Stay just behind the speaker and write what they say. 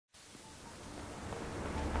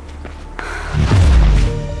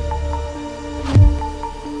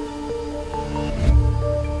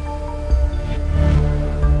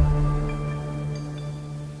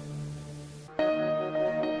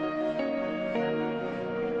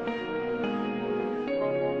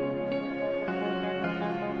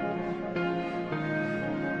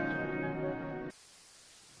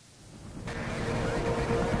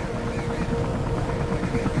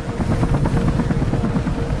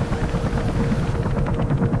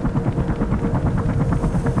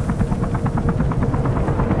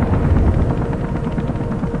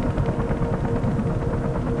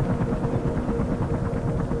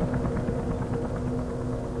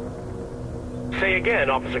Say again,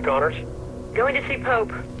 Officer Connors. Going to see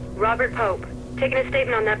Pope. Robert Pope. Taking a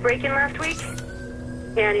statement on that break-in last week?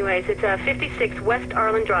 Yeah, anyways, it's 56 West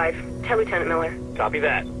Arlen Drive. Tell Lieutenant Miller. Copy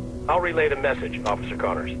that. I'll relay the message, Officer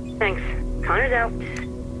Connors. Thanks. Connors out.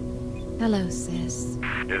 Hello, sis.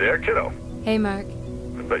 You there, kiddo? Hey, Mark.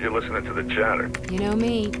 I bet you're listening to the chatter. You know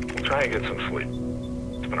me. We'll try and get some sleep.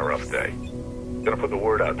 It's been a rough day. Gonna put the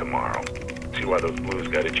word out tomorrow. See why those blues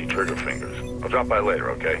got itchy trigger fingers. I'll drop by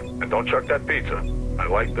later, okay? And don't chuck that pizza. I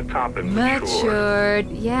like the topping matured.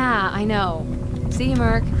 Yeah, I know. See you,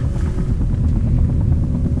 Mark.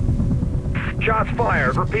 Shots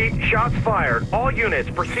fired. Repeat, shots fired. All units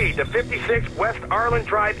proceed to 56 West Arlen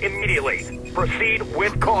Drive immediately. Proceed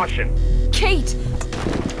with caution. Kate!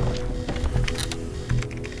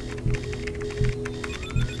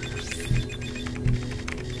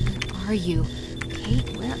 Where are you?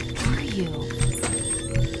 Kate, where are you?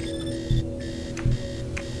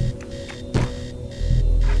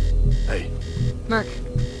 Hey. Merc.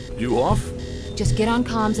 You off? Just get on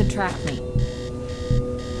comms and track me.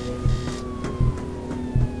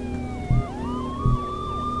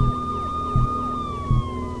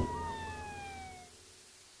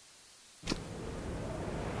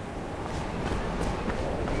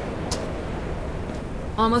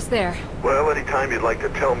 Almost there. Well, anytime you'd like to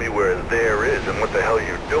tell me where there is and what the hell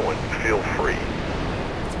you're doing, feel free.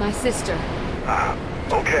 It's my sister.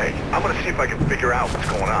 Okay. I'm gonna see if I can figure out what's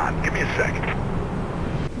going on. Give me a sec.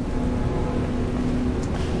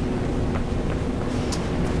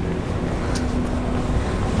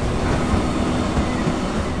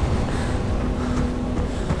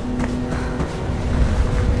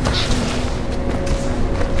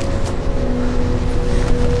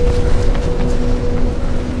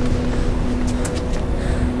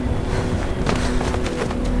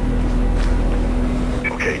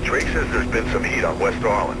 West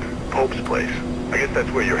Arlen, Pope's place. I guess that's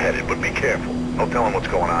where you're headed, but be careful. I'll tell him what's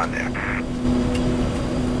going on there.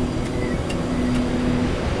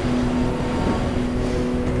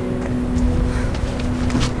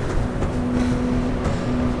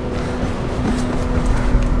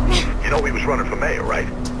 You know he was running for mayor, right?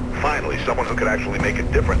 Finally, someone who could actually make a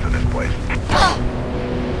difference in this place.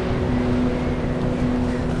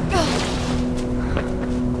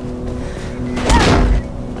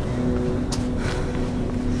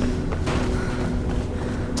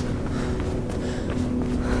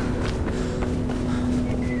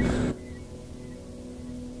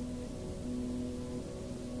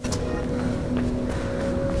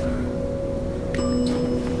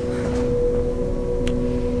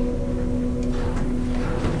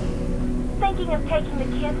 Of taking the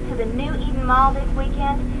kids to the New Eden Mall this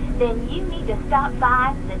weekend, then you need to stop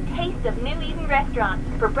by the Taste of New Eden restaurant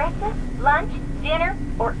for breakfast, lunch, dinner,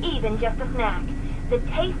 or even just a snack. The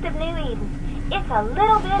Taste of New Eden. It's a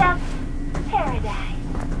little bit of paradise.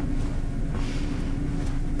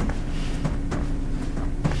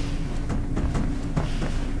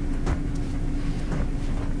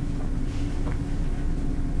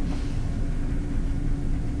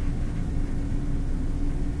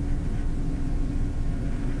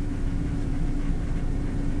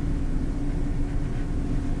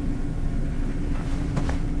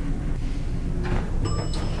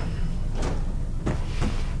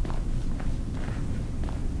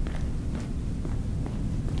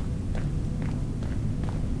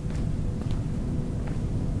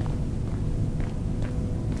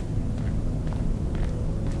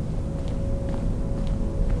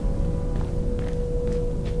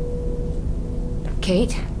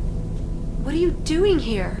 Kate? What are you doing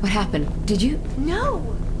here? What happened? Did you?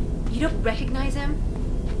 No! You don't recognize him?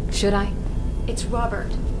 Should I? It's Robert.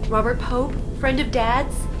 Robert Pope, friend of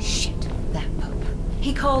Dad's. Shit, that Pope.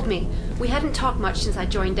 He called me. We hadn't talked much since I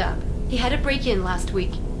joined up. He had a break-in last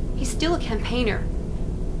week. He's still a campaigner.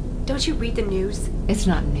 Don't you read the news? It's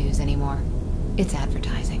not news anymore. It's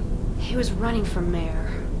advertising. He was running for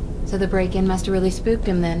mayor. So the break-in must have really spooked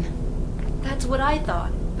him then. That's what I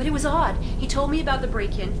thought. But it was odd. He told me about the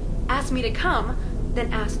break-in, asked me to come,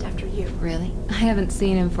 then asked after you. Really? I haven't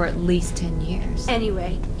seen him for at least 10 years.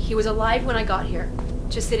 Anyway, he was alive when I got here.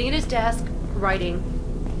 Just sitting at his desk, writing.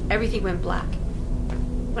 Everything went black.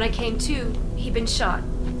 When I came to, he'd been shot.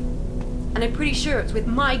 And I'm pretty sure it was with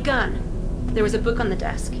my gun. There was a book on the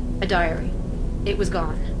desk, a diary. It was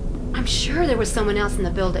gone. I'm sure there was someone else in the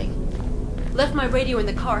building. Left my radio in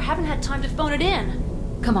the car, haven't had time to phone it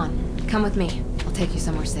in. Come on, come with me. I'll take you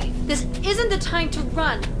somewhere safe. This isn't the time to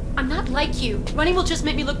run. I'm not like you. Running will just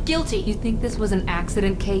make me look guilty. You think this was an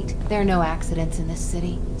accident, Kate? There are no accidents in this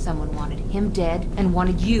city. Someone wanted him dead and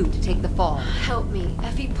wanted you to take the fall. Help me,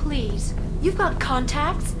 Effie, please. You've got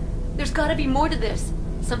contacts. There's gotta be more to this.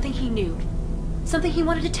 Something he knew. Something he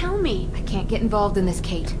wanted to tell me. I can't get involved in this,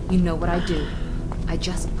 Kate. You know what I do. I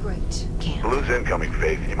just can't. Blue's incoming,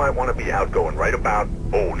 Faith. You might want to be outgoing right about...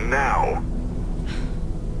 oh, now.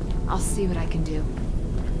 I'll see what I can do.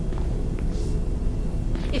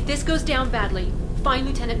 If this goes down badly, find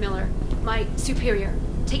Lieutenant Miller, my superior.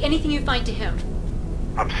 Take anything you find to him.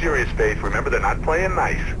 I'm serious, Faith. Remember, they're not playing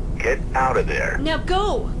nice. Get out of there. Now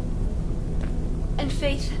go! And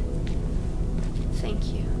Faith,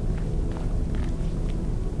 thank you.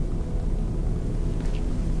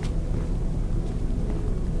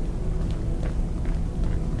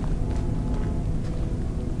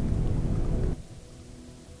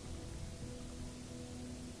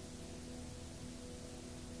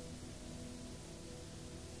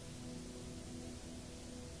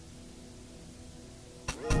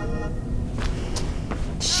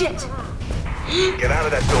 Shit! Get out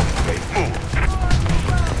of that building, Faith. Move!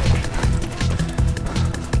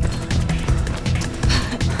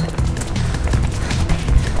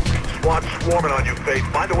 SWAT's swarming on you, Faith.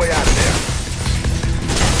 Find a way out of there.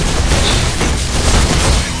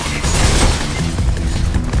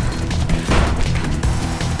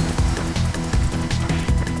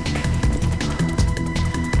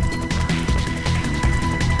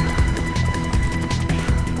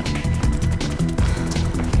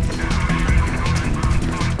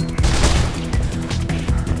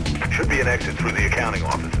 Should be an exit through the accounting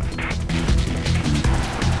offices.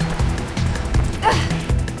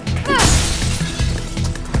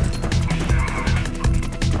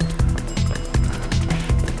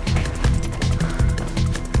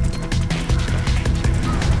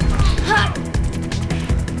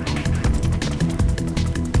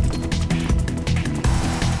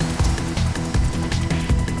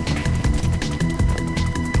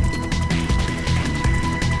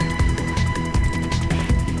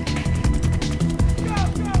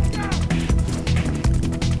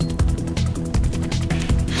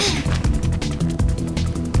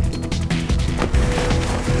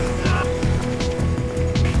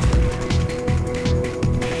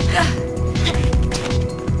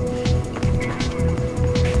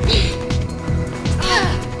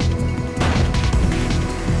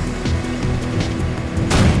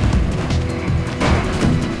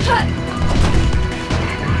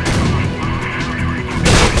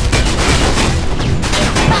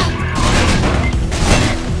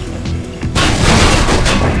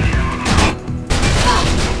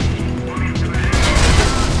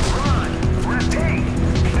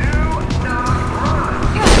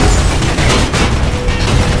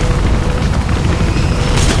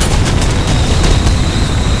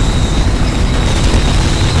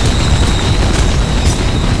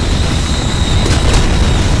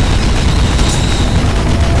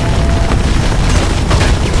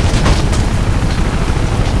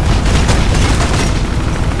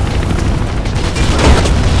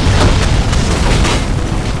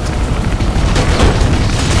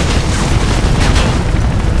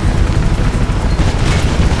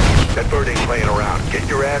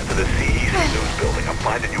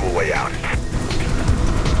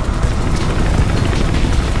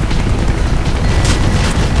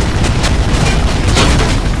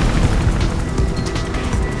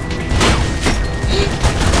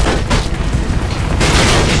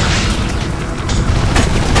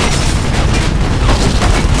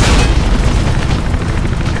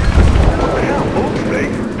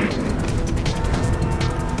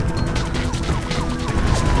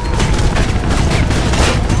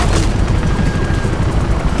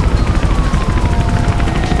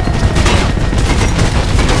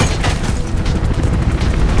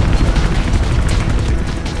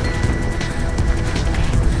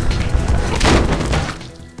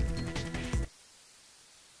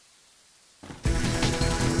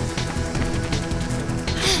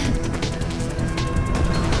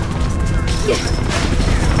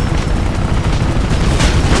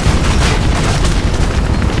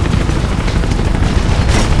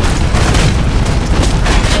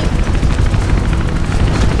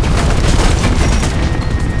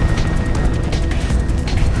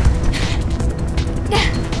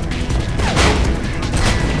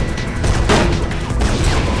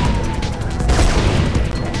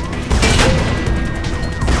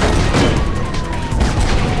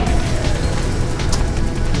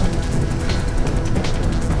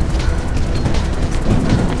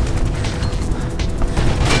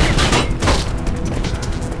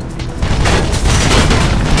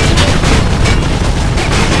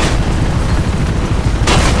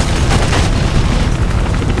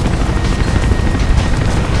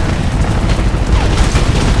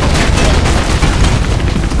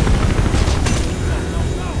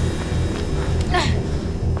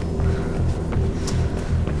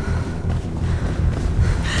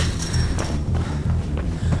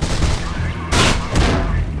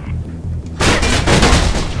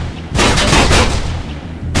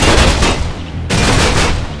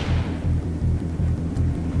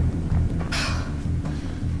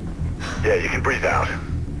 Yeah, you can breathe out.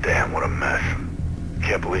 Damn, what a mess.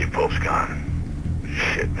 Can't believe Pope's gone.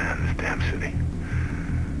 Shit, man, this damn city.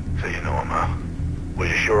 So you know him, huh? Well,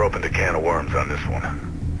 you sure opened a can of worms on this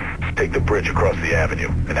one. Take the bridge across the avenue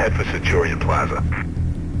and head for Centurion Plaza.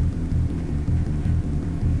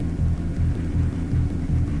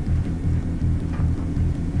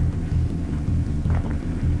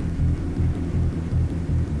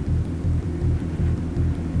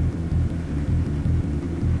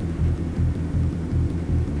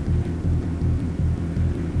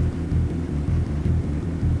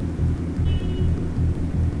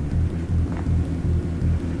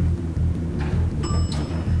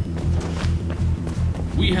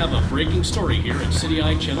 We have a breaking story here at City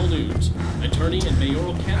Eye Channel News. Attorney and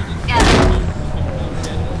mayoral candidate...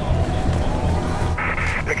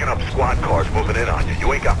 Picking up squad cars moving in on you.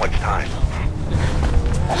 You ain't got much time.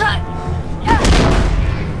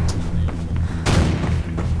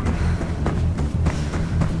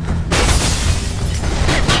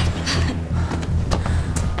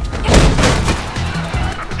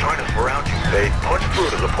 They're trying to surround you, Faye. Punch through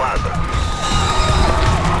to the plaza.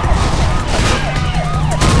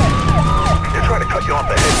 Trying to cut you off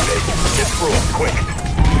the head, Faye. Get through him, quick.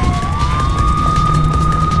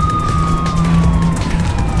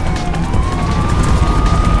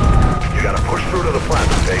 You gotta push through to the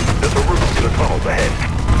plaza, Faye. There's a route to the tunnels ahead.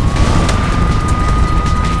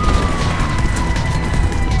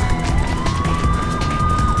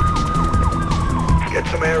 Get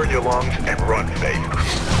some air in your lungs and run, Faye.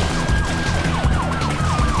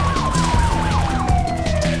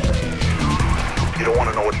 You don't want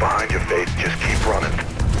to know what's behind your face, just keep running.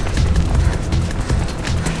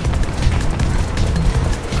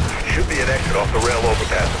 Should be an exit off the rail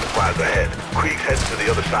overpass in the plaza ahead. Krieg's heading to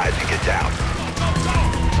the other side to get down.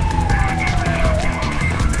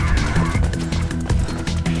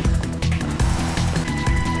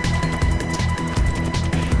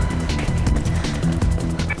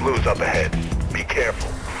 Blue's up ahead. Be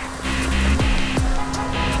careful.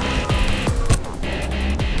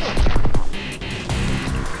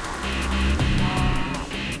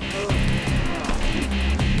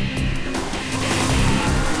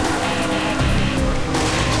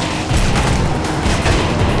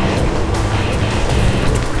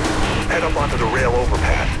 Head up onto the rail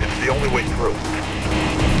overpass. It's the only way through.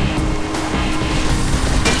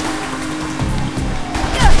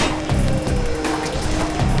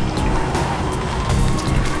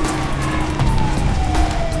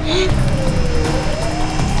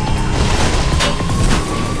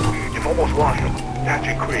 You've almost lost him.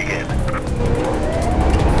 Patching Krieg in.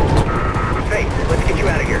 Hey, let's get you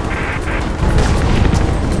out of here.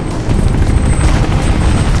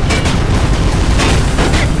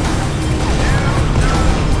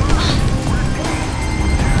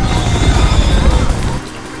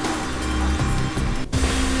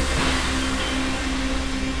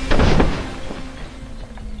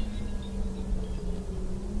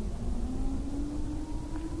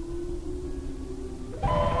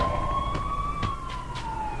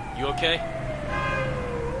 You okay?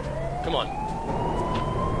 Come on.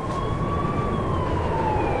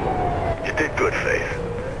 You did good, Faith.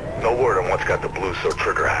 No word on what's got the Blues so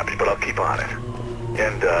trigger happy, but I'll keep on it.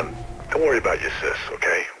 And, don't worry about your sis, okay?